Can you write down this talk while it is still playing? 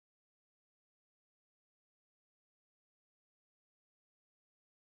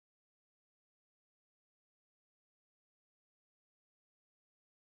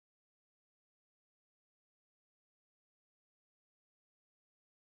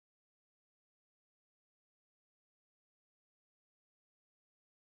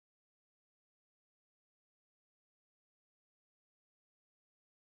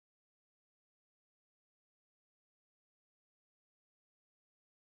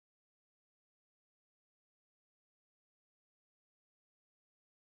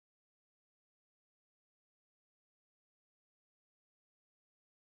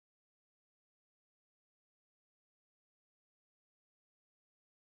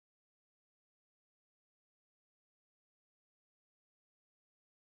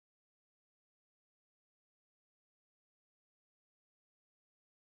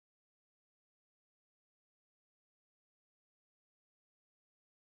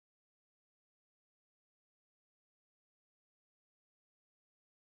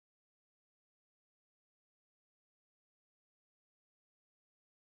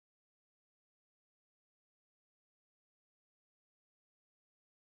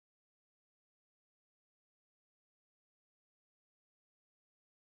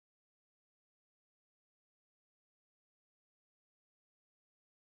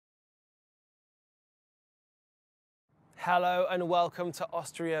Hello and welcome to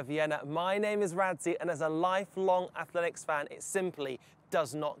Austria, Vienna. My name is Radzi, and as a lifelong athletics fan, it simply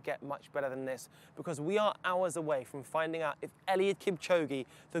does not get much better than this, because we are hours away from finding out if Eliud Kipchoge,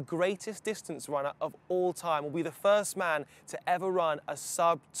 the greatest distance runner of all time, will be the first man to ever run a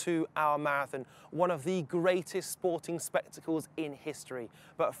sub-2-hour marathon, one of the greatest sporting spectacles in history.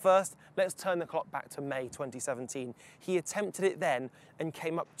 But first, let's turn the clock back to May 2017. He attempted it then and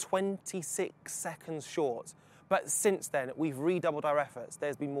came up 26 seconds short. But since then, we've redoubled our efforts.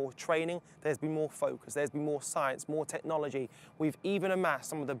 There's been more training, there's been more focus, there's been more science, more technology. We've even amassed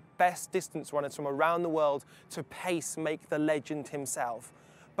some of the best distance runners from around the world to pace-make the legend himself.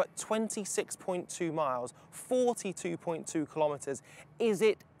 But 26.2 miles, 42.2 kilometers, is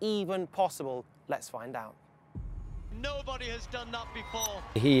it even possible? Let's find out. Nobody has done that before.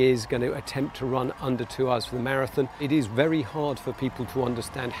 He is going to attempt to run under 2 hours for the marathon. It is very hard for people to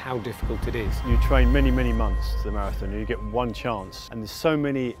understand how difficult it is. You train many months to the marathon and you get one chance, and there's so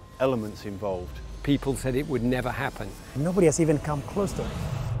many elements involved. People said it would never happen. Nobody has even come close to it.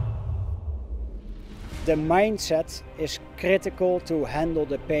 The mindset is critical to handle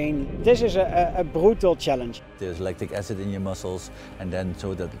the pain. This is a brutal challenge. There's lactic acid in your muscles, and then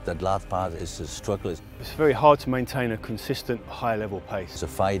so that last part is the struggle. It's very hard to maintain a consistent high level pace. It's a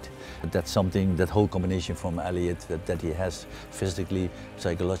fight. That's something, that whole combination from Eliud that he has physically,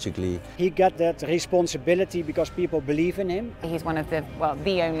 psychologically. He got that responsibility because people believe in him. He's one of the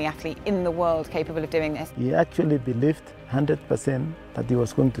only athlete in the world capable of doing this. He actually believed 100% that he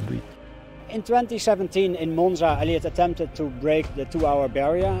was going to do it. In 2017 in Monza, Eliud attempted to break the 2-hour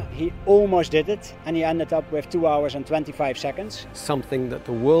barrier. He almost did it, and he ended up with 2 hours and 25 seconds. Something that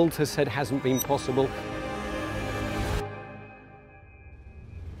the world has said hasn't been possible.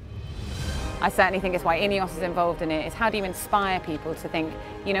 I certainly think it's why Ineos is involved in it. Is how do you inspire people to think,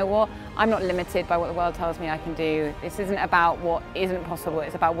 you know what, I'm not limited by what the world tells me I can do. This isn't about what isn't possible,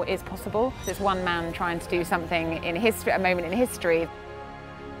 it's about what is possible. It's one man trying to do something in history, a moment in history.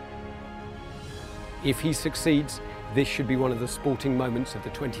 If he succeeds, this should be one of the sporting moments of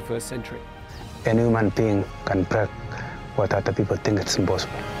the 21st century. Any human being can break what other people think it's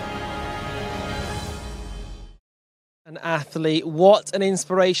impossible. An athlete, what an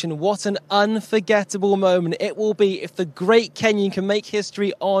inspiration, what an unforgettable moment it will be if the great Kenyan can make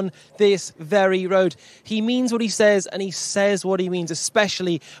history on this very road. He means what he says, and he says what he means,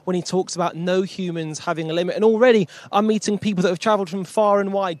 especially when he talks about no humans having a limit. And already I'm meeting people that have travelled from far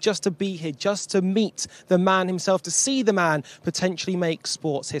and wide just to be here, just to meet the man himself, to see the man potentially make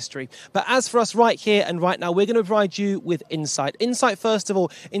sports history. But as for us right here and right now, we're going to provide you with insight. Insight, first of all,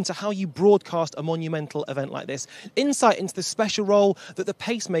 into how you broadcast a monumental event like this. Insight into the special role that the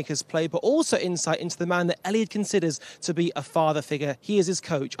pacemakers play, but also insight into the man that Eliud considers to be a father figure. He is his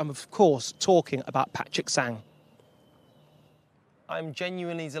coach. I'm, of course, talking about Patrick Sang. I'm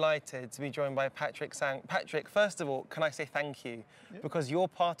genuinely delighted to be joined by Patrick Sang. Patrick, first of all, can I say thank you? Yep. Because you're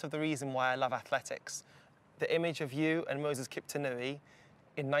part of the reason why I love athletics. The image of you and Moses Kiptanui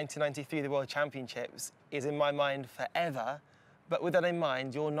in 1993, the World Championships, is in my mind forever. But with that in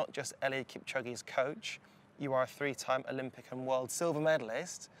mind, you're not just Eliud Kipchoge's coach. You are a 3-time Olympic and world silver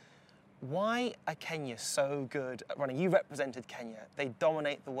medalist. Why are Kenya so good at running? You represented Kenya. They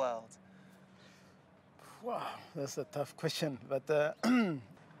dominate the world. Wow, that's a tough question. But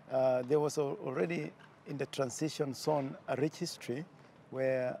there was already in the transition zone a rich history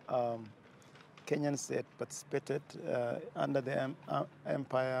where Kenyans had participated under the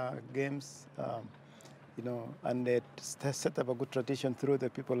Empire Games, and they set up a good tradition through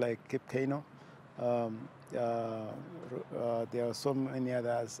the people like Kip Keino. There are so many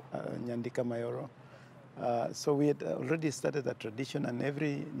others, Nyandika Mayoro. So we had already started a tradition, and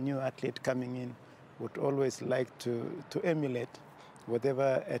every new athlete coming in would always like to emulate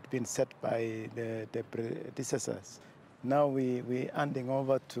whatever had been set by the predecessors. Now we're handing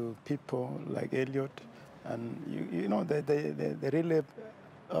over to people like Eliud, and you know the relay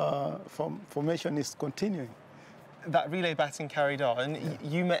formation is continuing. That relay batting carried on. Yeah.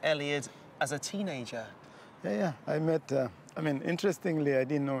 You met Eliud as a teenager. Yeah. I met, interestingly, I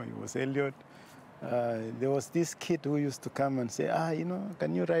didn't know it was Eliud. There was this kid who used to come and say,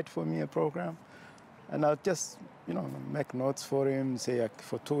 can you write for me a program? And I'll just, make notes for him, say,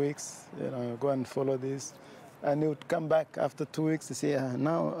 for 2 weeks, go and follow this. And he would come back after 2 weeks to say,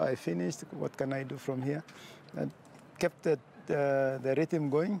 now I finished, what can I do from here? And kept the rhythm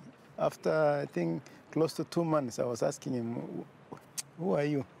going. After, I think, close to 2 months, I was asking him, who are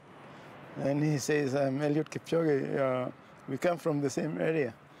you? And he says, I'm Eliud Kipchoge. We come from the same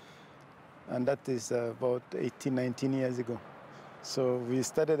area. And that is about 18, 19 years ago. So we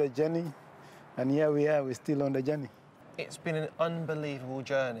started a journey, and here we are, we're still on the journey. It's been an unbelievable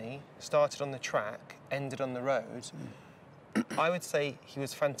journey, started on the track, ended on the road. I would say he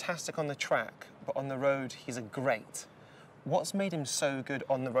was fantastic on the track, but on the road he's a great. What's made him so good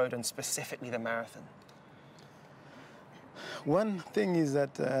on the road and specifically the marathon? One thing is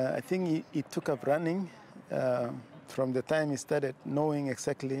that I think he took up running from the time he started, knowing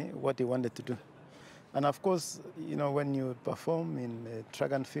exactly what he wanted to do. And of course, you know, when you perform in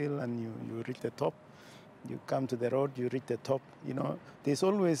track and field and you reach the top, you come to the road, you reach the top, you know, there's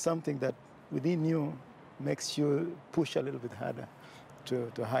always something that within you makes you push a little bit harder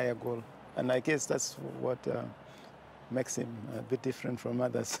to a higher goal. And I guess that's what makes him a bit different from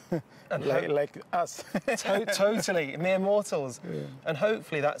others, like us. Totally, mere mortals. Yeah. And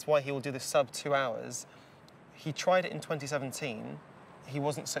hopefully that's why he will do the sub 2 hours. He tried it in 2017. He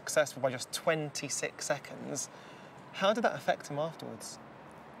wasn't successful by just 26 seconds. How did that affect him afterwards?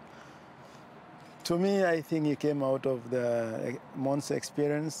 To me, I think he came out of the Monza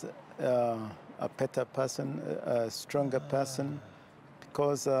experience a better person, a stronger person,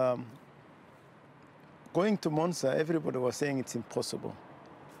 because going to Monza, everybody was saying it's impossible.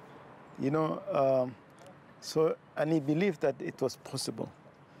 You know, and he believed that it was possible.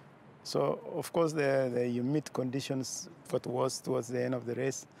 So, of course, the humid conditions got worse towards the end of the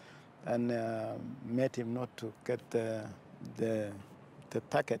race and made him not to get the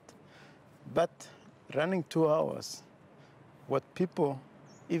packet. But running 2 hours, what people,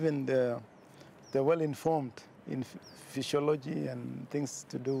 even the well-informed in physiology and things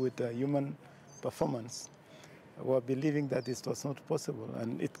to do with human performance, were believing that this was not possible,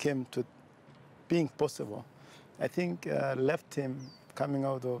 and it came to being possible. I think left him coming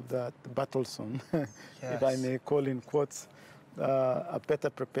out of that battle zone, yes, if I may call in quotes, a better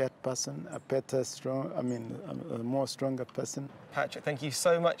prepared person, a more stronger person. Patrick, thank you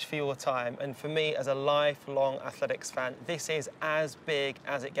so much for your time. And for me, as a lifelong athletics fan, this is as big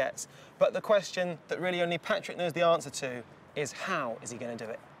as it gets. But the question that really only Patrick knows the answer to is, how is he going to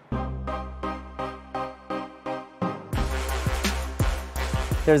do it?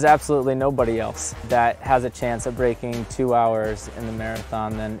 There's absolutely nobody else that has a chance of breaking 2 hours in the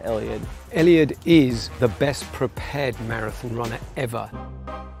marathon than Eliud. Eliud is the best prepared marathon runner ever.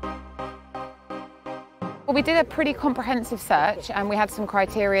 Well, we did a pretty comprehensive search and we had some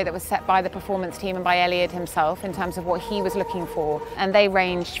criteria that was set by the performance team and by Eliud himself in terms of what he was looking for. And they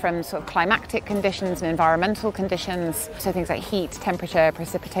ranged from sort of climactic conditions and environmental conditions, so things like heat, temperature,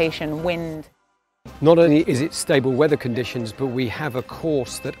 precipitation, wind. Not only is it stable weather conditions, but we have a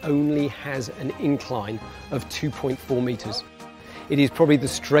course that only has an incline of 2.4 meters. It is probably the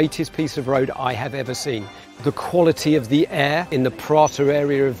straightest piece of road I have ever seen. The quality of the air in the Prater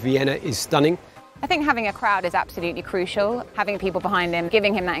area of Vienna is stunning. I think having a crowd is absolutely crucial. Having people behind him,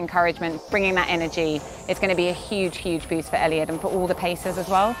 giving him that encouragement, bringing that energy, is going to be a huge, huge boost for Eliud and for all the pacers as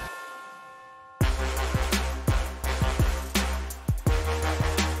well.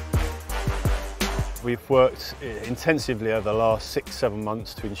 We've worked intensively over the last 6-7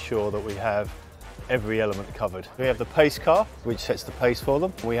 months to ensure that we have every element covered. We have the pace car, which sets the pace for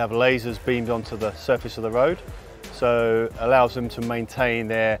them. We have lasers beamed onto the surface of the road, so it allows them to maintain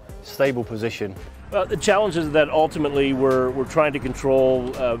their stable position. Well, the challenge is that ultimately we're trying to control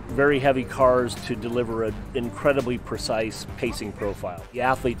very heavy cars to deliver an incredibly precise pacing profile. The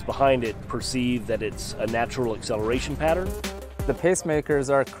athletes behind it perceive that it's a natural acceleration pattern. The pacemakers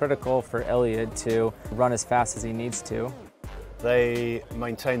are critical for Eliud to run as fast as he needs to. They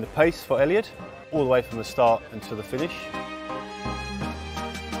maintain the pace for Eliud all the way from the start until the finish.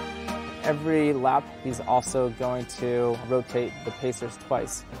 Every lap he's also going to rotate the pacers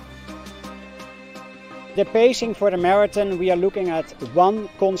twice. The pacing for the marathon, we are looking at one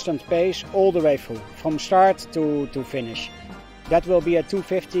constant pace all the way through, from start to finish. That will be a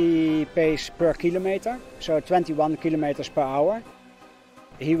 250 pace per kilometer, so 21 kilometers per hour.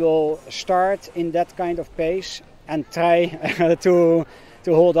 He will start in that kind of pace and try to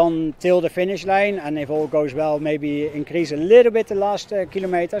hold on till the finish line, and if all goes well, maybe increase a little bit the last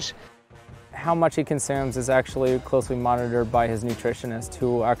kilometers. How much he consumes is actually closely monitored by his nutritionist,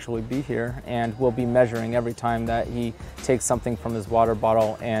 who will actually be here and will be measuring every time that he takes something from his water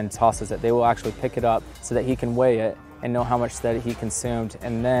bottle and tosses it. They will actually pick it up so that he can weigh it and know how much that he consumed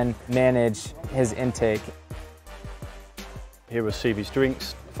and then manage his intake. He'll receive his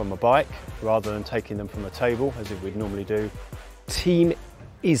drinks from a bike rather than taking them from a table as we'd normally do. Team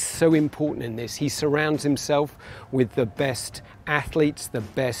is so important in this. He surrounds himself with the best athletes, the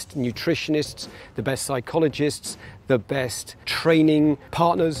best nutritionists, the best psychologists, the best training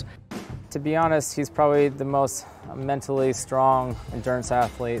partners. To be honest, he's probably the most mentally strong endurance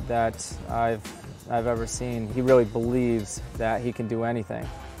athlete that I've I've ever seen. He really believes that he can do anything.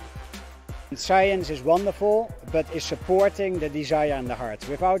 Science is wonderful, but is supporting the desire and the heart.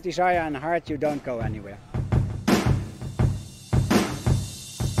 Without desire and heart, you don't go anywhere.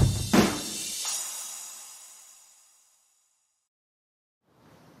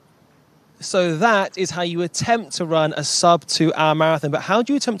 So that is how you attempt to run a sub-2-hour marathon. But how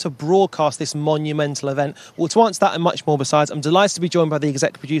do you attempt to broadcast this monumental event? Well, to answer that and much more besides, I'm delighted to be joined by the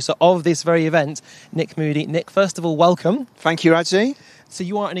executive producer of this very event, Nick Moody. Nick, first of all, welcome. Thank you, Radzi. So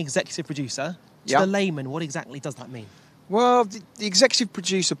you are an executive producer. To the layman, what exactly does that mean? Well, the executive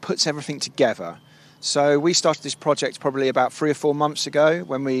producer puts everything together. So we started this project probably about 3 or 4 months ago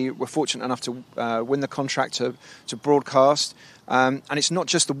when we were fortunate enough to win the contract to broadcast. And it's not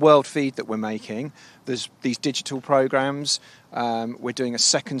just the world feed that we're making. There's these digital programs. We're doing a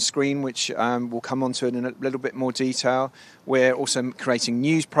second screen, which we'll come on to in a little bit more detail. We're also creating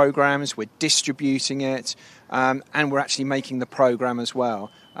news programs. We're distributing it. And we're actually making the program as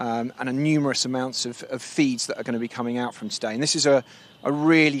well. And a numerous amounts of feeds that are going to be coming out from today. And this is a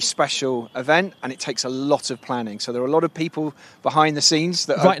really special event, and it takes a lot of planning. So there are a lot of people behind the scenes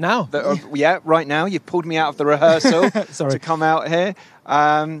that right now. Right now. You've pulled me out of the rehearsal to come out here.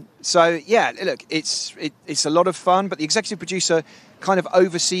 So yeah, look, it's a lot of fun. But the executive producer kind of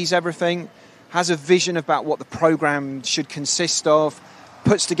oversees everything, has a vision about what the program should consist of,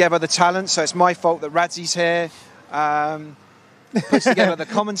 puts together the talent. So it's my fault that Radzi's here. Puts together the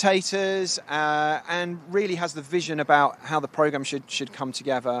commentators and really has the vision about how the program should come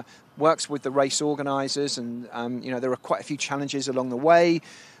together, works with the race organisers, and there are quite a few challenges along the way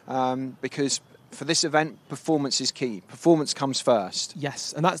because for this event, performance is key. Performance comes first.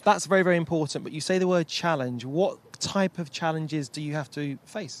 Yes, and that's very, very important. But you say the word challenge. What type of challenges do you have to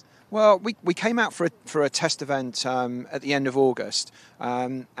face? Well, we came out for a test event at the end of August,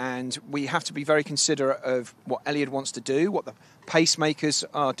 and we have to be very considerate of what Eliud wants to do, what the pacemakers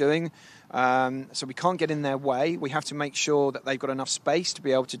are doing. So we can't get in their way. We have to make sure that they've got enough space to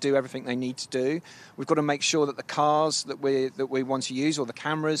be able to do everything they need to do. We've got to make sure that the cars that we want to use, or the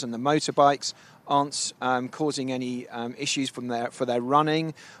cameras and the motorbikes, aren't causing any issues for their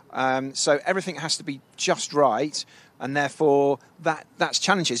running. So everything has to be just right. And therefore, that's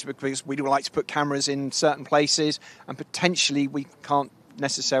challenges because we would like to put cameras in certain places and potentially we can't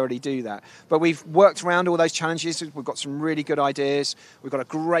necessarily do that. But we've worked around all those challenges. We've got some really good ideas. We've got a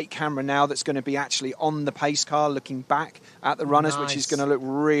great camera now that's going to be actually on the pace car looking back at the runners, which is going to look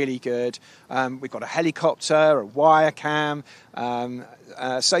really good. We've got a helicopter, a wire cam.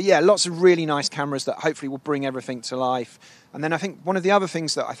 So yeah, lots of really nice cameras that hopefully will bring everything to life. And then I think one of the other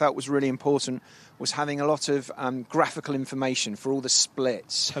things that I felt was really important was having a lot of graphical information for all the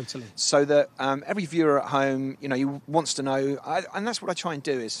splits. Totally. So that every viewer at home, wants to know, and that's what I try and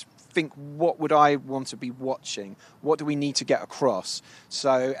do is think, what would I want to be watching? What do we need to get across?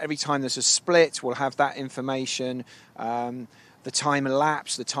 So every time there's a split, we'll have that information, the time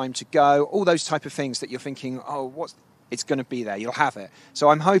elapsed, the time to go, all those type of things that you're thinking, it's going to be there, you'll have it. So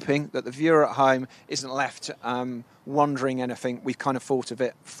I'm hoping that the viewer at home isn't left wondering anything. We've kind of thought of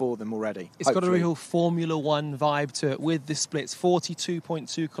it for them already. It's got a real Formula One vibe to it with the splits,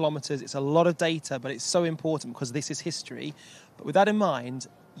 42.2 kilometres. It's a lot of data, but it's so important because this is history. But with that in mind,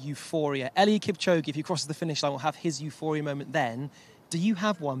 euphoria. Eliud Kipchoge, if he crosses the finish line, will have his euphoria moment then. Do you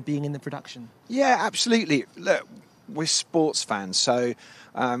have one being in the production? Yeah, absolutely. Look, we're sports fans, so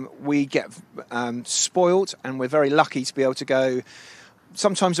we get spoiled, and we're very lucky to be able to go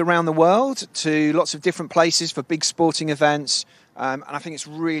sometimes around the world to lots of different places for big sporting events. And I think it's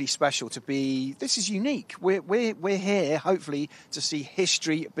really special to be. This is unique. We're here, hopefully, to see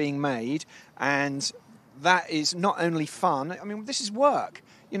history being made, and that is not only fun. I mean, this is work,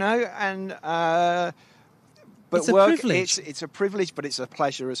 and. But it's a privilege. It's a privilege, but it's a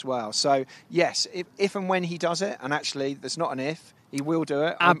pleasure as well. So, yes, if and when he does it, and actually there's not an if, he will do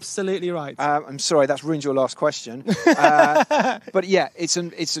it. Absolutely right. I'm sorry, that's ruined your last question. But yeah, it's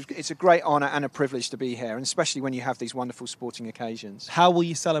a great honour and a privilege to be here, and especially when you have these wonderful sporting occasions. How will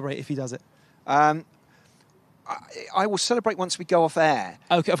you celebrate if he does it? I will celebrate once we go off air.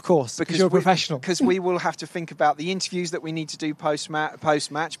 Okay, of course, because you're a professional. Because we will have to think about the interviews that we need to do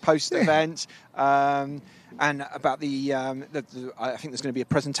post-match, post-event. and about the I think there's going to be a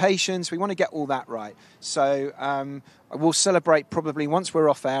presentation, so we want to get all that right. So we'll celebrate probably once we're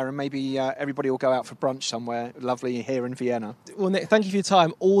off air, and maybe everybody will go out for brunch somewhere lovely here in Vienna. Well, Nick, thank you for your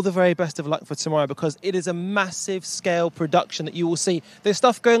time. All the very best of luck for tomorrow, because it is a massive scale production that you will see. There's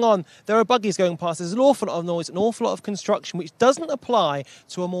stuff going on. There are buggies going past. There's an awful lot of noise, an awful lot of construction, which doesn't apply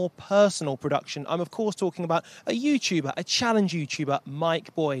to a more personal production. I'm, of course, talking about a YouTuber, a challenge YouTuber,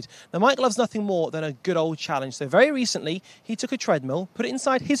 Mike Boyd. Now, Mike loves nothing more than a good old challenge. So very recently, he took a treadmill, put it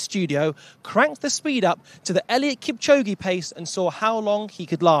inside his studio, cranked the speed up to the Eliud Kipchoge pace, and saw how long he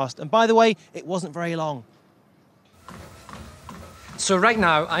could last. And by the way, it wasn't very long. So right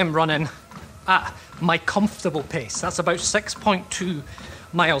now I'm running at my comfortable pace. That's about 6.2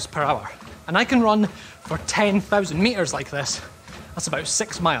 miles per hour. And I can run for 10,000 meters like this. That's about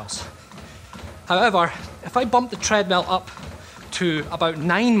 6 miles. However, if I bump the treadmill up to about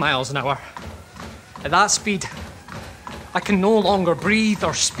 9 miles an hour, at that speed, I can no longer breathe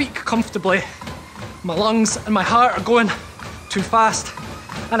or speak comfortably. My lungs and my heart are going too fast,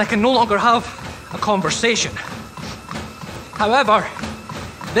 and I can no longer have a conversation. However,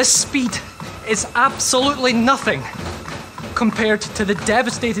 this speed is absolutely nothing compared to the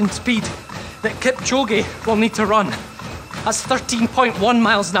devastating speed that Kipchoge will need to run. That's 13.1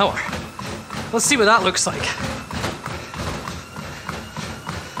 miles an hour. Let's see what that looks like.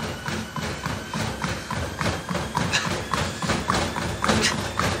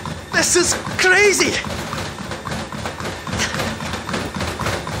 This is crazy!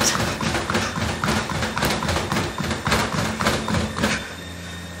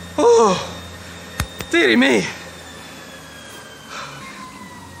 Oh, dearie me!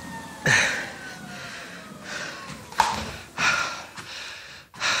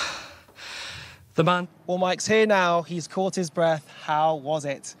 The man. Well, Mike's here now. He's caught his breath. How was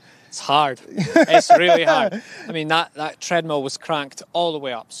it? It's hard. It's really hard. I mean, that treadmill was cranked all the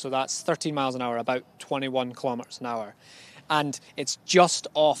way up, so that's 13 miles an hour, about 21 kilometers an hour. And it's just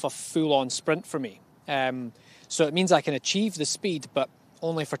off a full-on sprint for me. So it means I can achieve the speed, but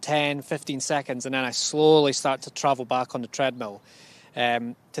only for 10, 15 seconds, and then I slowly start to travel back on the treadmill.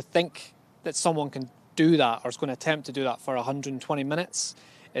 To think that someone can do that, or is going to attempt to do that for 120 minutes,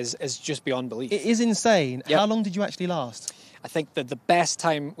 is just beyond belief. It is insane. Yep. How long did you actually last? I think that the best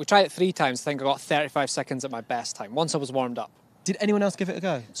time, we tried it 3 times, I think I got 35 seconds at my best time, once I was warmed up. Did anyone else give it a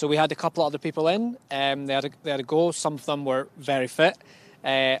go? So we had a couple other people in, they had a go, some of them were very fit.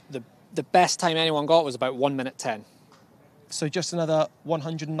 The best time anyone got was about 1 minute 10. So just another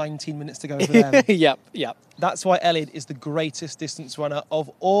 119 minutes to go for them. Yep. That's why Eliud is the greatest distance runner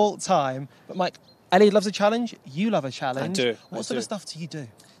of all time. But Mike, Eliud loves a challenge, you love a challenge. I do. What sort of stuff do you do?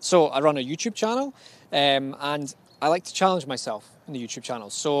 So I run a YouTube channel, and I like to challenge myself in the YouTube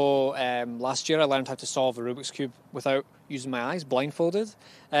channel. So last year I learned how to solve a Rubik's Cube without using my eyes, blindfolded.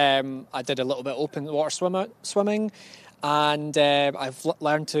 I did a little bit of open water swimming, and I've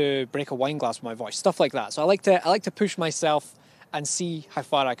learned to break a wine glass with my voice, stuff like that. So I like to push myself and see how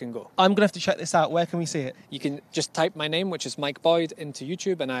far I can go. I'm going to have to check this out. Where can we see it? You can just type my name, which is Mike Boyd, into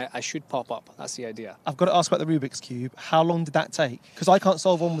YouTube, and I should pop up. That's the idea. I've got to ask about the Rubik's Cube. How long did that take? Because I can't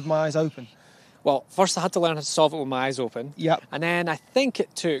solve one with my eyes open. Well, first I had to learn how to solve it with my eyes open. Yep. And then I think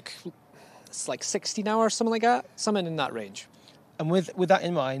it took, it's like 16 hours, something like that, something in that range. And with that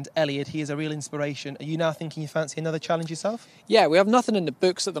in mind, Eliud, he is a real inspiration. Are you now thinking you fancy another challenge yourself? Yeah, we have nothing in the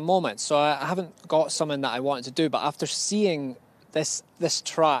books at the moment, so I haven't got something that I wanted to do. But after seeing this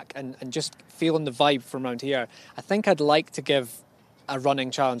track and just feeling the vibe from around here, I think I'd like to give a running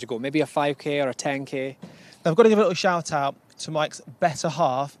challenge a go, maybe a 5K or a 10K. I've got to give a little shout out to Mike's better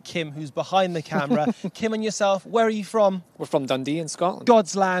half, Kim, who's behind the camera. Kim and yourself, where are you from? We're from Dundee in Scotland.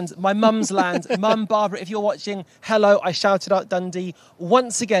 God's land, my mum's land. Mum, Barbara, if you're watching, hello, I shouted out Dundee.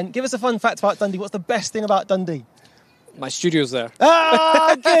 Once again, give us a fun fact about Dundee. What's the best thing about Dundee? My studio's there.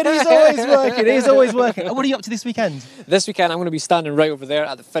 Ah, good, he's always working. What are you up to this weekend? This weekend I'm going to be standing right over there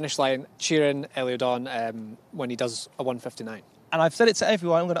at the finish line, cheering Eliud on when he does a 1:59. And I've said it to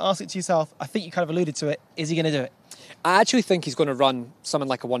everyone, I'm going to ask it to yourself. I think you kind of alluded to it. Is he going to do it? I actually think he's going to run something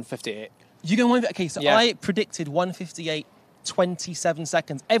like a 1:58. You're going to okay, so yeah. I predicted 1:58, 27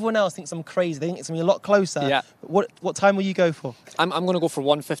 seconds. Everyone else thinks I'm crazy. They think it's going to be a lot closer. Yeah. What time will you go for? I'm going to go for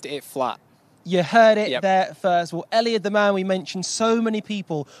 1:58 flat. You heard it there first. Well, Eliud, the man we mentioned, so many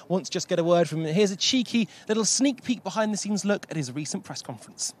people want to just get a word from him. Here's a cheeky little sneak peek behind the scenes look at his recent press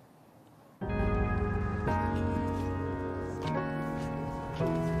conference.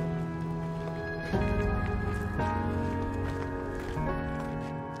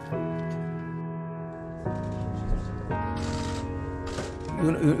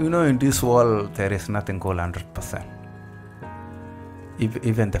 You know, in this world, there is nothing called 100%.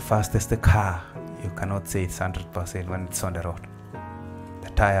 Even the fastest car, you cannot say it's 100% when it's on the road. The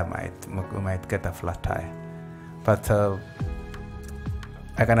tire might get a flat tire. But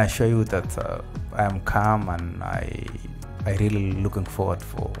I can assure you that I am calm and I really looking forward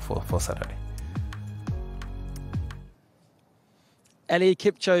for Saturday. Eliud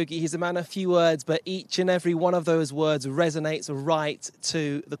Kipchoge, he's a man of few words, but each and every one of those words resonates right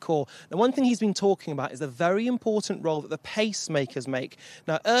to the core. Now, one thing he's been talking about is the very important role that the pacemakers make.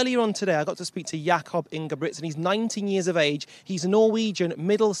 Now, earlier on today, I got to speak to Jakob Ingebrigtsen. He's 19 years of age. He's a Norwegian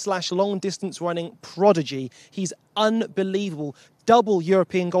middle/long distance running prodigy. He's unbelievable. Double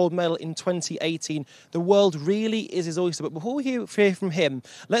European gold medal in 2018. The world really is his oyster. But before we hear from him,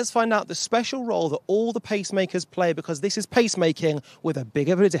 let's find out the special role that all the pacemakers play, because this is pacemaking with a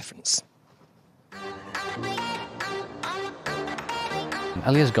bigger difference.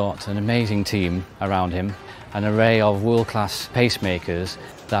 Eliud's got an amazing team around him, an array of world-class pacemakers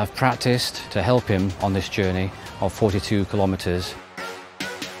that have practiced to help him on this journey of 42 kilometres.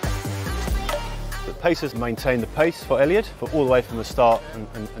 Pacers maintain the pace for Eliud, but all the way from the start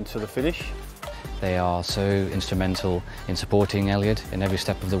and to the finish. They are so instrumental in supporting Eliud in every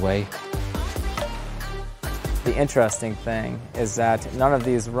step of the way. The interesting thing is that none of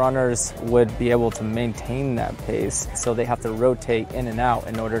these runners would be able to maintain that pace, so they have to rotate in and out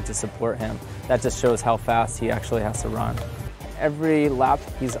in order to support him. That just shows how fast he actually has to run. Every lap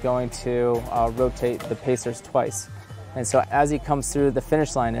he's going to rotate the pacers twice. And so as he comes through the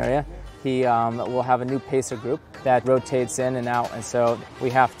finish line area, he will have a new pacer group that rotates in and out, and so we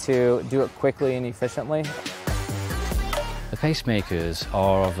have to do it quickly and efficiently. The pacemakers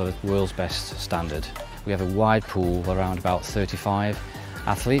are of the world's best standard. We have a wide pool of around about 35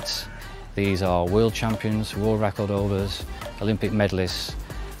 athletes. These are world champions, world record holders, Olympic medalists.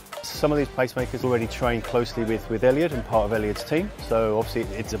 Some of these pacemakers already train closely with Eliud and part of Eliud's team, so obviously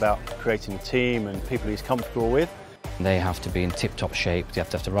it's about creating a team and people he's comfortable with. They have to be in tip-top shape, they have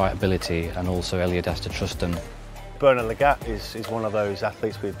to have the right ability, and also Eliud has to trust them. Bernard Lagat is one of those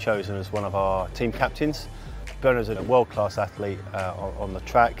athletes we've chosen as one of our team captains. Bernard's a world-class athlete on the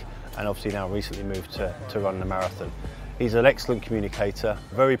track, and obviously now recently moved to run the marathon. He's an excellent communicator,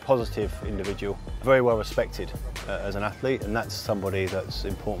 very positive individual, very well respected as an athlete, and that's somebody that's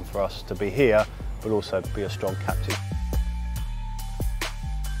important for us to be here, but also be a strong captain.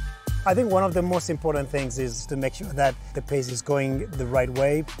 I think one of the most important things is to make sure that the pace is going the right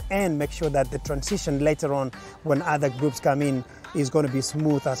way and make sure that the transition later on when other groups come in is going to be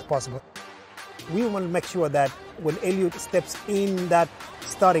smooth as possible. We want to make sure that when Eliud steps in that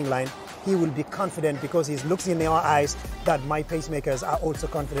starting line, he will be confident because he looks in our eyes that my pacemakers are also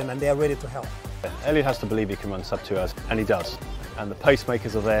confident and they are ready to help. Eliud has to believe he can run sub 2 hours, and he does. And the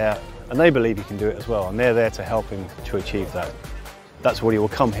pacemakers are there and they believe he can do it as well, and they're there to help him to achieve that. That's what he will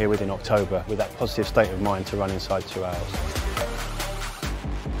come here with in October, with that positive state of mind to run inside 2 hours.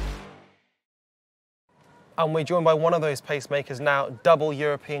 And we're joined by one of those pacemakers now, double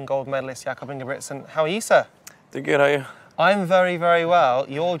European gold medalist Jakob Ingebrigtsen. How are you, sir? Doing good, how are you? I'm very, very well.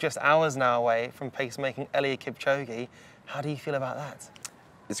 You're just hours now away from pacemaking Eliud Kipchoge. How do you feel about that?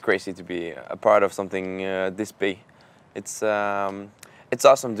 It's crazy to be a part of something this big. It's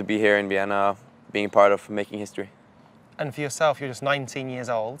awesome to be here in Vienna, being part of making history. And for yourself, you're just 19 years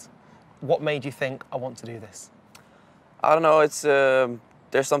old. What made you think, I want to do this? I don't know, it's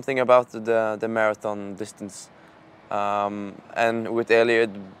there's something about the marathon distance. And with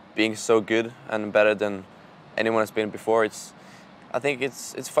Eliud being so good and better than anyone has been before, I think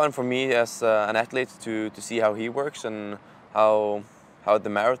it's fun for me as an athlete to see how he works and how the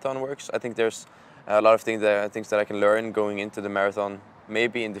marathon works. I think there's a lot of things that I can learn going into the marathon,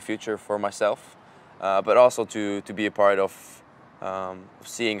 maybe in the future for myself. But also to be a part of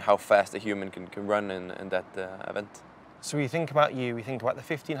seeing how fast a human can run in that event. So we think about you, we think about the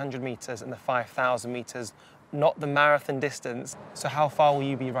 1,500 metres and the 5,000 metres, not the marathon distance. So how far will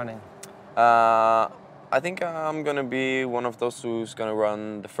you be running? I think I'm going to be one of those who's going to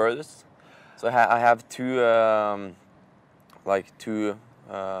run the furthest. So I have I'm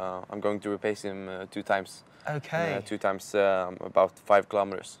going to repace him 2 times. Okay. 2 times about 5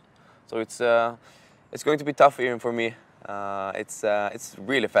 kilometers. So it's going to be tough even for me. It's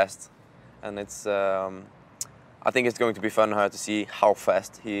really fast, and I think it's going to be fun to see how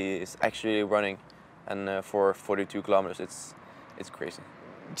fast he is actually running, and for 42 kilometers, it's crazy.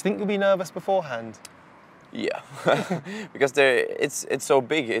 Do you think you'll be nervous beforehand? Yeah, because it's so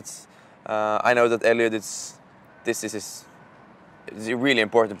big. I know that Eliud this is really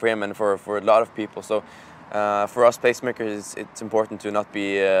important for him and for a lot of people. So For us pacemakers, it's important to not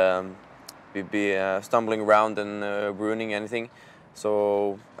be stumbling around and ruining anything.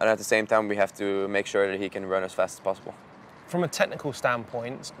 So, and at the same time, we have to make sure that he can run as fast as possible. From a technical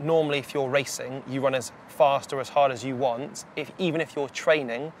standpoint, normally if you're racing, you run as fast or as hard as you want. Even if you're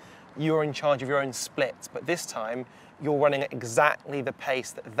training, you're in charge of your own split. But this time, you're running at exactly the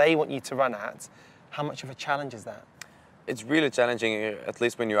pace that they want you to run at. How much of a challenge is that? It's really challenging, at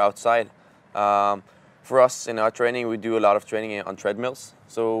least when you're outside. For us in our training, we do a lot of training on treadmills.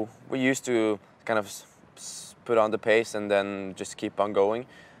 So we used to kind of put on the pace and then just keep on going.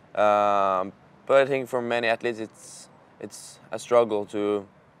 But I think for many athletes, it's a struggle to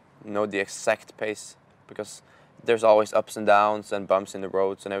know the exact pace, because there's always ups and downs and bumps in the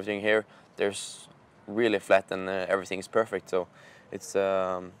roads and everything. Here, there's really flat and everything is perfect. So it's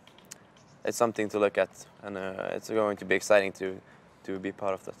something to look at, and it's going to be exciting to be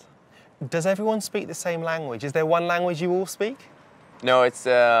part of that. Does everyone speak the same language? Is there one language you all speak? No, it's.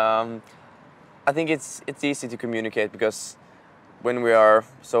 I think it's easy to communicate, because when we are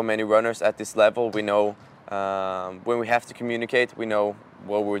so many runners at this level, we know when we have to communicate, we know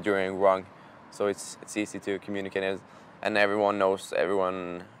what we're doing wrong. So it's easy to communicate, and everyone knows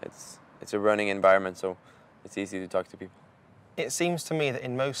everyone. It's a running environment, so it's easy to talk to people. It seems to me that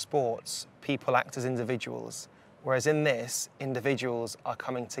in most sports, people act as individuals, whereas in this, individuals are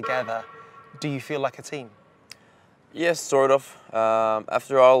coming together. Do you feel like a team? Yes, sort of.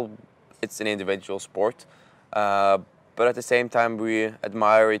 After all, it's an individual sport, but at the same time, we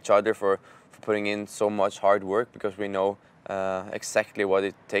admire each other for putting in so much hard work, because we know exactly what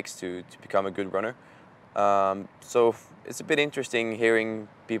it takes to become a good runner. So it's a bit interesting hearing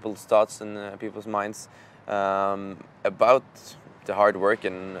people's thoughts and people's minds about the hard work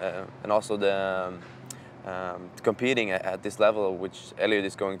and also the competing at this level, which Eliud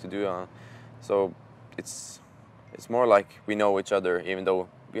is going to do. So it's more like we know each other, even though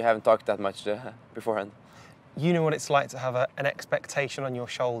we haven't talked that much beforehand. You know what it's like to have an expectation on your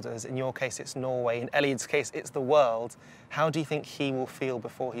shoulders. In your case, it's Norway. In Eliud's case, it's the world. How do you think he will feel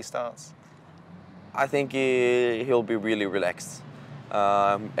before he starts? I think he'll be really relaxed.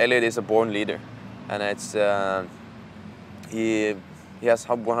 Eliud is a born leader, and it's he has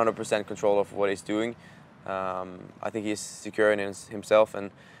 100% control of what he's doing. I think he's secure in himself,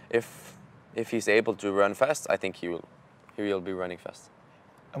 and if he's able to run fast, I think he will be running fast.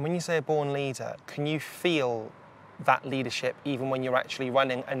 And when you say a born leader, can you feel that leadership even when you're actually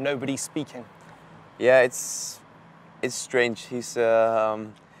running and nobody's speaking? Yeah, it's strange. He's a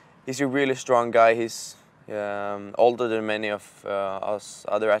really strong guy. He's older than many of us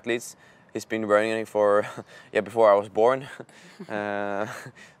other athletes. He's been running for before I was born.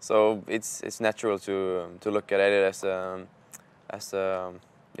 So it's natural to look at it as a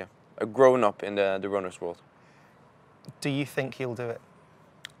grown-up in the runner's world. Do you think he'll do it?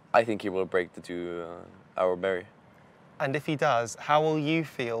 I think he will break the 2-hour barrier. And if he does, how will you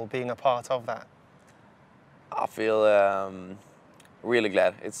feel being a part of that? I feel really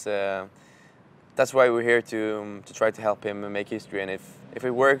glad. That's why we're here to try to help him make history, and if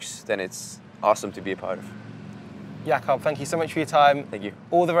it works, then it's awesome to be a part of. Jakob, thank you so much for your time. Thank you.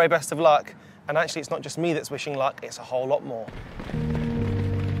 All the very best of luck. And actually, it's not just me that's wishing luck, it's a whole lot more.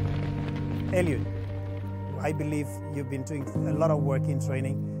 Eliud, I believe you've been doing a lot of work in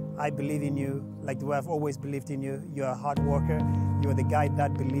training. I believe in you, like the way I've always believed in you. You're a hard worker. You're the guy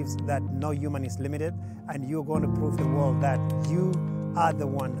that believes that no human is limited, and you're going to prove the world that you are the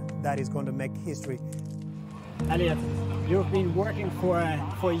one that is going to make history. Eliud, you've been working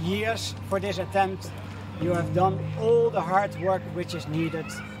for years for this attempt. You have done all the hard work which is needed.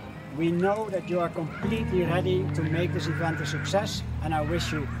 We know that you are completely ready to make this event a success, and I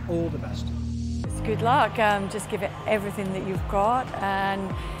wish you all the best. Good luck. Just give it everything that you've got,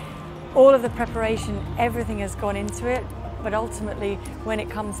 and all of the preparation, everything has gone into it. But ultimately, when it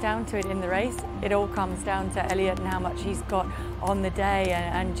comes down to it in the race, it all comes down to Eliud and how much he's got on the day,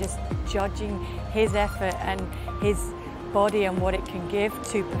 and just judging his effort and his body and what it can give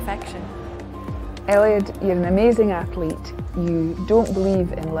to perfection. Eliud, you're an amazing athlete. You don't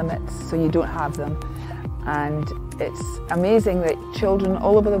believe in limits, so you don't have them. And it's amazing that children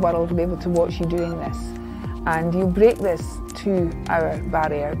all over the world will be able to watch you doing this. And you break this 2-hour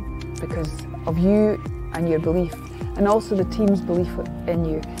barrier because of you and your belief, and also the team's belief in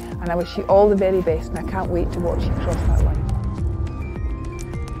you. And I wish you all the very best, and I can't wait to watch you cross that line.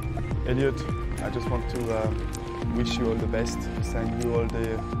 Eliud, I just want to wish you all the best, send you all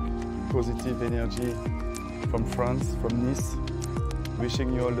the positive energy from France, from Nice.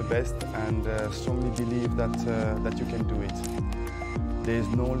 Wishing you all the best, and strongly believe that you can do it. There is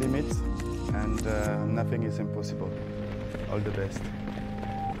no limit. and nothing is impossible. All the best.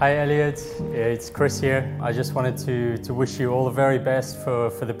 Hi Eliud, it's Chris here. I just wanted to wish you all the very best for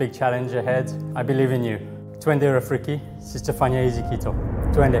the big challenge ahead. I believe in you. Twende rafiki, sistafanya hizi kitu.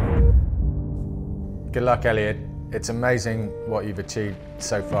 Twende. Good luck, Eliud. It's amazing what you've achieved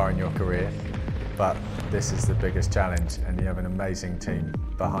so far in your career, but this is the biggest challenge and you have an amazing team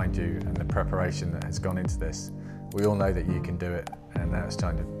behind you and the preparation that has gone into this. We all know that you can do it, and now it's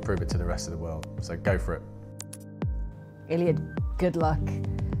time to prove it to the rest of the world. So go for it. Eliud, good luck.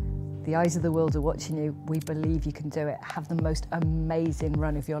 The eyes of the world are watching you. We believe you can do it. Have the most amazing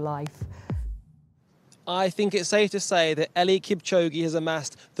run of your life. I think it's safe to say that Eliud Kipchoge has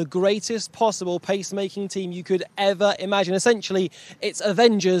amassed the greatest possible pacemaking team you could ever imagine. Essentially, it's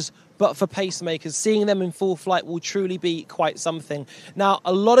Avengers, but for pacemakers. Seeing them in full flight will truly be quite something. Now,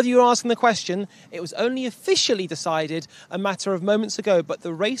 a lot of you are asking the question. It was only officially decided a matter of moments ago, but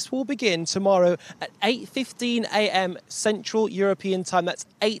the race will begin tomorrow at 8:15 a.m. Central European time. That's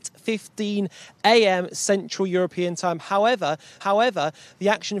 8:15 a.m. Central European time. However, the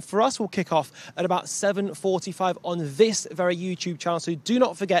action for us will kick off at about 7:45 on this very YouTube channel. So do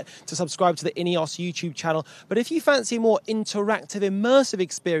not forget to subscribe to the Ineos YouTube channel. But if you fancy a more interactive, immersive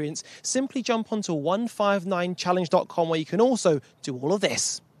experience, simply jump onto 159challenge.com, where you can also do all of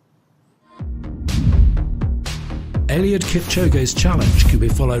this. Eliud Kipchoge's challenge can be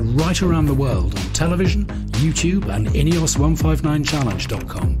followed right around the world on television, YouTube and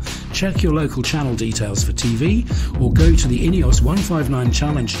Ineos159challenge.com. Check your local channel details for TV or go to the Ineos 159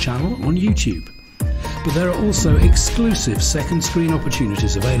 Challenge channel on YouTube. But there are also exclusive second screen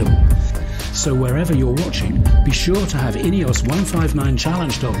opportunities available. So wherever you're watching, be sure to have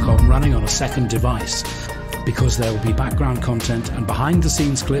Ineos159challenge.com running on a second device, because there will be background content and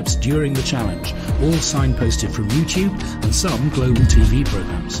behind-the-scenes clips during the challenge, all signposted from YouTube and some global TV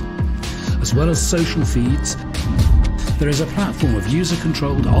programs. As well as social feeds, there is a platform of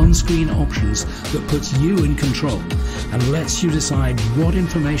user-controlled on-screen options that puts you in control and lets you decide what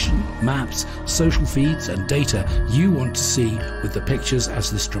information, maps, social feeds and data you want to see with the pictures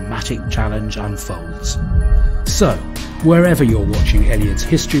as this dramatic challenge unfolds. So, wherever you're watching Eliud's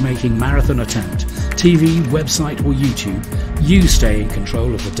history-making marathon attempt, TV, website or YouTube, you stay in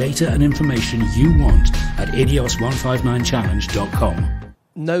control of the data and information you want at Ineos159challenge.com.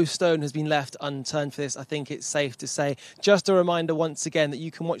 No stone has been left unturned for this, I think it's safe to say. Just a reminder once again that you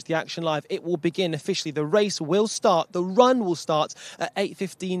can watch the action live. It will begin officially. The race will start, the run will start at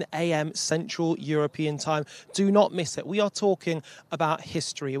 8:15 a.m. Central European time. Do not miss it. We are talking about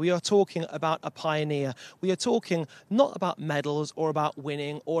history. We are talking about a pioneer. We are talking not about medals or about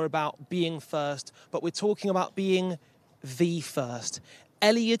winning or about being first, but we're talking about being the first.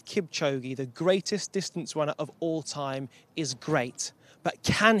 Eliud Kipchoge, the greatest distance runner of all time, is great. But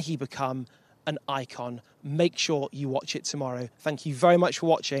can he become an icon? Make sure you watch it tomorrow. Thank you very much for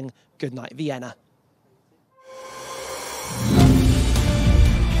watching. Good night, Vienna.